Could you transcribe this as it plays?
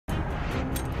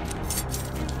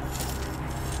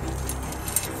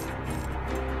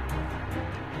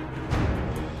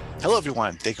Hello,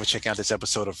 everyone. Thank you for checking out this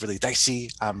episode of Really Dicey.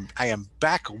 I am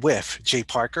back with Jay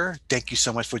Parker. Thank you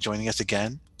so much for joining us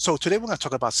again. So today we're going to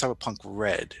talk about Cyberpunk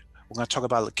Red. We're going to talk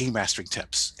about game mastering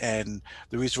tips. And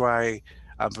the reason why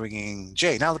I'm bringing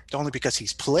Jay, not only because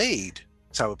he's played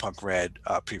Cyberpunk Red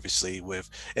previously with,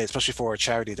 especially for a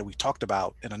charity that we talked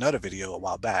about in another video a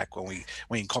while back when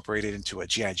we incorporated into a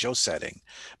G.I. Joe setting,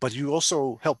 but you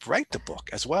also helped write the book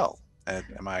as well.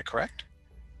 Am I correct?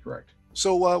 Correct.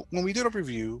 So when we did a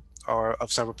review of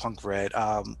Cyberpunk Red,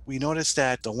 we noticed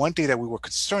that the one thing that we were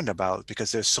concerned about,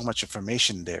 because there's so much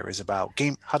information there, is about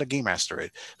how to game master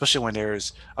it, especially when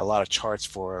there's a lot of charts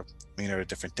for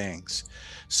different things.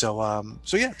 So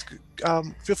yeah,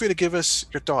 feel free to give us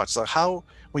your thoughts. Like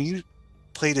when you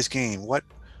play this game,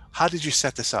 how did you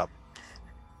set this up?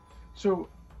 So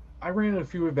I ran a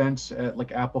few events at like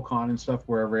AppleCon and stuff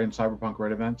where I ran Cyberpunk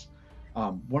Red events.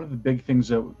 One of the big things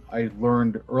that I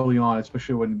learned early on,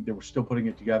 especially when they were still putting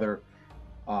it together,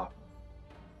 uh,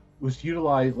 was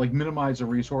to minimize the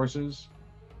resources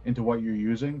into what you're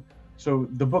using. So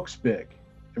the book's big.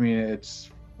 I mean,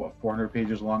 it's what 400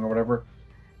 pages long or whatever,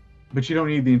 but you don't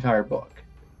need the entire book.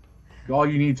 All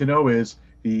you need to know is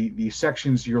the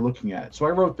sections you're looking at. So I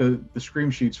wrote the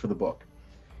scream sheets for the book,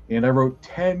 and I wrote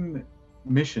 10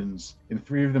 missions, and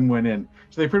three of them went in.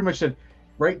 So they pretty much said,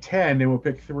 write 10, and we'll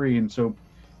pick three. And so,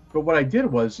 but what I did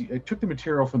was I took the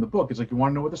material from the book. It's like you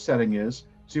want to know what the setting is,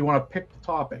 so you want to pick the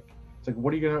topic. It's like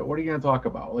what are you gonna talk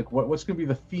about? Like what's gonna be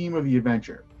the theme of the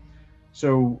adventure?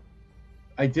 So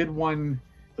I did one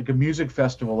like a music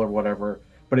festival or whatever,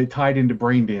 but it tied into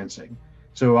brain dancing.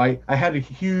 So I had a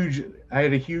huge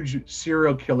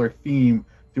serial killer theme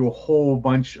through a whole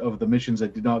bunch of the missions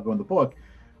that did not go in the book,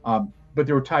 but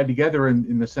they were tied together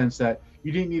in the sense that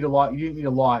you didn't need a lot. You didn't need a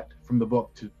lot from the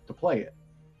book to play it.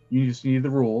 You just needed the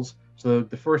rules. So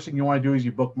the first thing you want to do is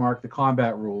you bookmark the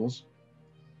combat rules,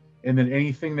 and then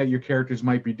anything that your characters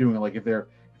might be doing, like if they're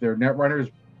net runners,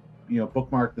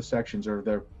 bookmark the sections, or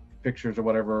they're fixtures or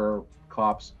whatever, or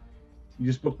cops. You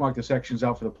just bookmark the sections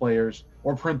out for the players,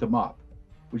 or print them up,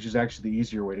 which is actually the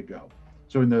easier way to go.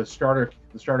 So in the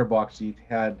starter box, you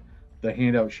had the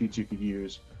handout sheets you could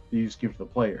use that you just give to the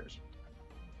players.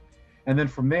 And then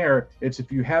from there, it's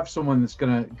if you have someone that's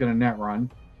gonna net run,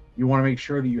 you want to make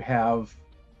sure that you have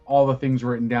all the things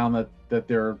written down that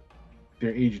their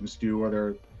agents do, or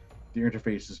their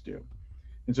interfaces do.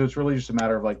 And so it's really just a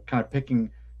matter of like kind of picking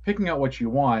out what you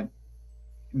want,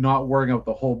 not worrying about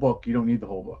the whole book. You don't need the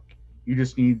whole book. You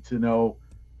just need to know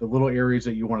the little areas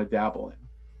that you want to dabble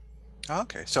in.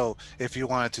 Okay, so if you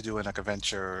wanted to do like a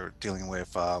venture dealing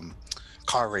with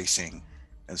car racing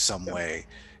in some Yeah, way,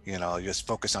 you just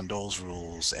focus on those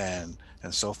rules and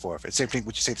so forth. And same thing.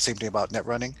 Would you say the same thing about net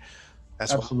running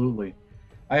as well? absolutely.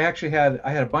 I had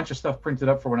a bunch of stuff printed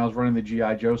up for when I was running the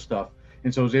GI Joe stuff,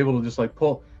 and so I was able to just like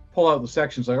pull out the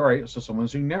sections. Like, all right, so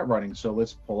someone's doing net running, so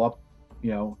let's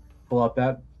you know, pull up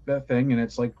that thing, and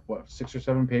it's like what 6 or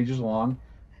 7 pages long.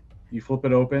 You flip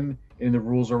it open, and the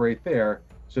rules are right there,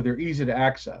 so they're easy to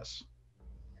access.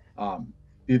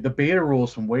 The beta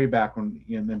rules from way back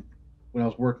when I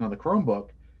was working on the Chromebook,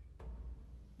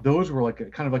 those were like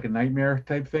kind of like a nightmare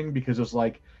type thing, because it was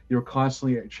like they were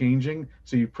constantly changing.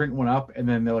 So you print one up, and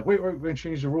then they're like, "Wait, we're going to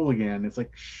change the rule again." It's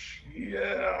like,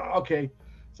 yeah, okay.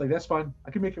 It's like that's fine.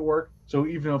 I can make it work. So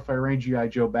even if I ran GI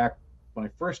Joe back when I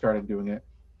first started doing it,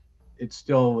 it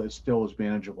still was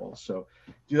manageable. So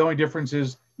the only difference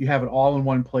is you have it all in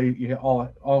one place. You have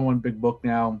all in one big book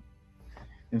now,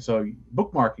 and so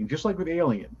bookmarking, just like with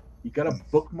Alien, you got to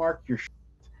bookmark your.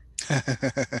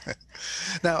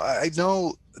 Now, I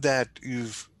know that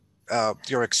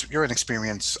you're an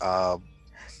experienced I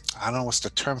don't know what's the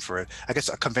term for it. I guess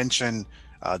a convention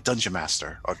dungeon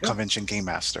master or Yep. convention game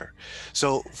master.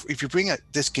 So if you bring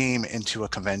this game into a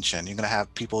convention, you're gonna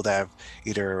have people that have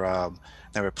either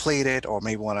never played it or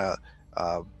maybe want to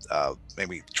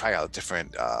maybe try out a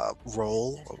different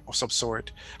role or some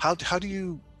sort. How do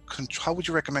you how would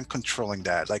you recommend controlling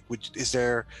that? Like, is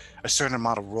there a certain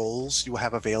amount of roles you will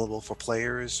have available for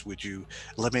players? Would you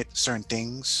limit certain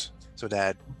things so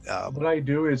that What I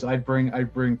do is I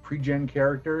bring pre-gen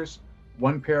characters,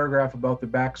 one paragraph about the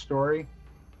backstory,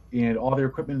 and all their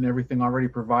equipment and everything already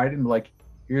provided. And like,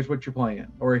 here's what you're playing,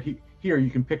 or here you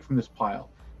can pick from this pile.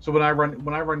 So when I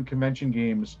run convention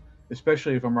games,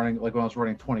 especially if I'm running like when I was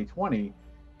running 2020,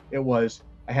 it was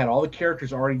I had all the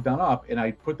characters already done up, and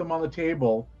I put them on the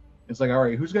table. It's like, all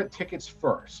right, who's got tickets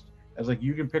first? I was like,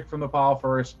 you can pick from the pile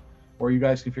first, or you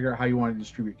guys can figure out how you want to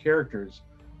distribute characters.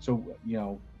 So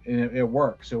and it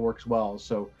works. It works well.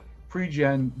 So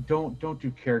pre-gen, don't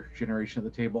do character generation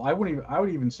at the table. I would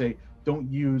even say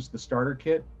don't use the starter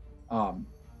kit. Um,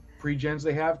 pre-gens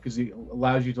they have, because it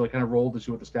allows you to like kind of roll to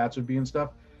see what the stats would be and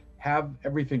stuff, have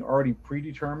everything already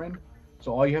predetermined.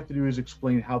 So all you have to do is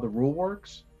explain how the rule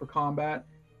works for combat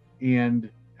and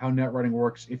how net running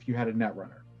works if you had a net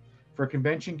runner. For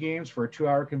convention games, for a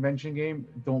 2-hour convention game,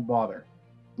 don't bother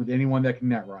with anyone that can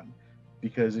net run,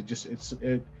 because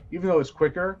even though it's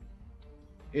quicker,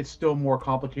 it's still more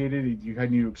complicated. You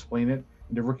need to explain it.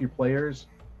 And to rookie players,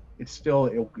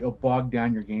 it'll bog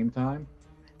down your game time.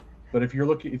 But if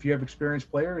you have experienced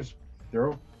players,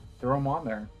 throw them on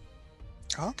there.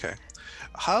 Okay.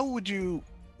 How would you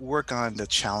work on the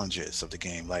challenges of the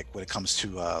game, like when it comes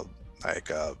to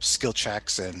skill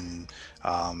checks and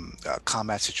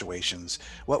combat situations?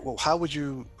 How would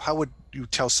you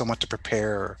tell someone to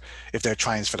prepare if they're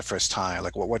trying this for the first time?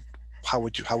 Like how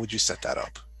would you set that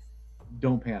up?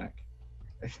 Don't panic.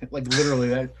 Like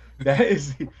literally, that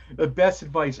is the best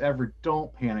advice ever.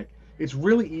 Don't panic. It's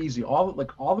really easy. All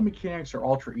the mechanics are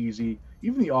ultra easy.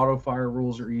 Even the auto fire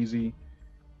rules are easy.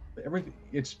 Everything.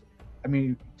 I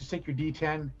mean, just take your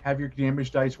D10, have your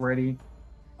damage dice ready.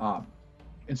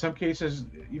 In some cases,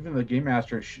 even the game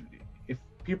master, if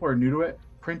people are new to it,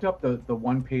 print up the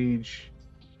 1-page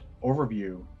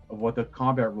overview of what the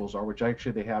combat rules are, which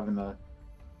actually they have in the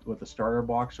starter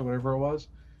box or whatever it was.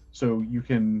 So you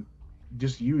can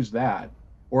just use that,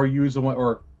 or use the one,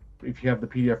 or if you have the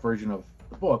PDF version of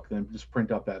the book, then just print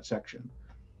up that section.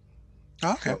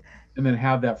 Okay. So, and then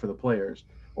have that for the players.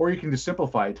 Or you can just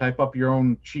simplify it, type up your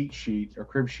own cheat sheet or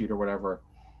crib sheet or whatever,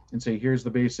 and say, here's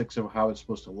the basics of how it's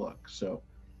supposed to look. So,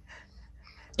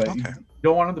 but you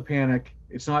don't want them to panic.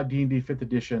 It's not D&D 5th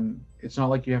edition. It's not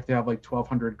like you have to have like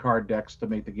 1,200 card decks to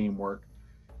make the game work.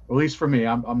 At least for me,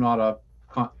 I'm not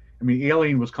I mean,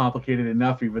 Alien was complicated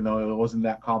enough, even though it wasn't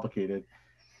that complicated.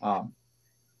 But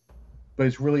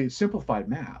it's simplified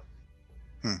math.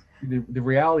 The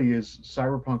reality is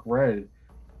Cyberpunk Red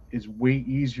is way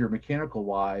easier mechanical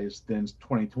wise than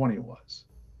 2020 was.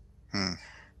 And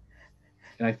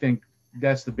I think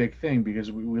that's the big thing,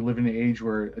 because we live in an age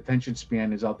where attention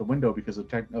span is out the window because of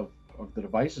the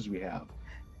devices we have.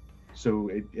 So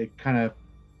it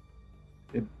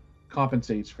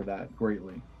compensates for that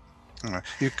greatly.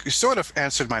 You sort of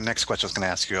answered my next question I was going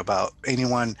to ask you about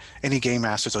any game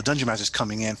masters or dungeon masters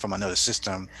coming in from another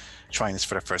system, trying this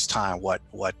for the first time, what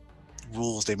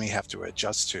rules they may have to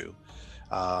adjust to.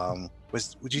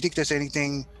 Would you think there's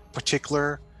anything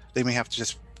particular they may have to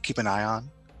just keep an eye on?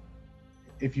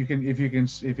 If you can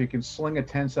sling a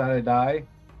 10-sided die,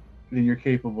 then you're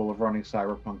capable of running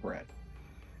Cyberpunk Red.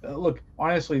 Look,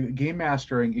 honestly, game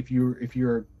mastering, if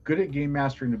you're good at game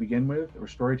mastering to begin with, or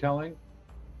storytelling,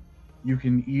 you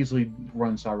can easily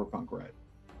run Cyberpunk Red.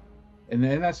 And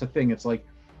then that's the thing. It's like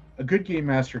a good game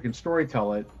master can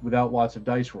storytell it without lots of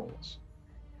dice rolls.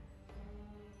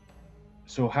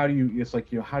 So how do you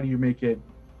make it,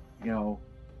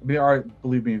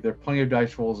 believe me, there are plenty of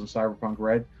dice rolls in Cyberpunk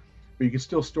Red, but you can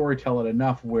still storytell it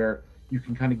enough where you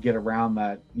can kind of get around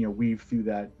that, weave through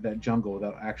that jungle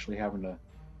without actually having to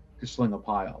sling a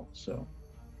pile. So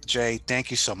Jay,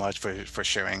 thank you so much for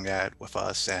sharing that with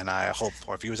us, and I hope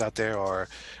our viewers out there are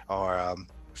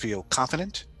feel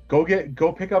confident. Go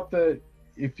pick up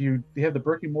if they have the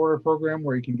brick and mortar program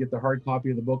where you can get the hard copy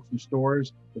of the book from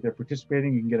stores. If they're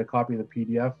participating, you can get a copy of the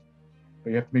PDF, but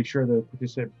you have to make sure they're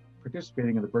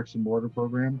participating in the bricks and mortar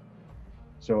program.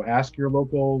 So ask your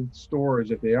local stores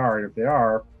if they are, and if they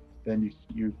are, then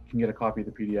you can get a copy of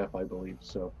the PDF, I believe.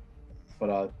 So,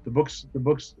 but the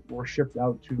books were shipped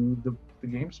out to the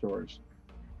game stores,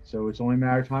 so it's only a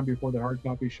matter of time before the hard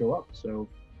copies show up. So,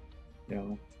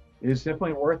 it's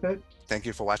definitely worth it. Thank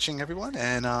you for watching, everyone,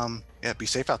 and be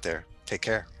safe out there. Take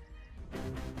care.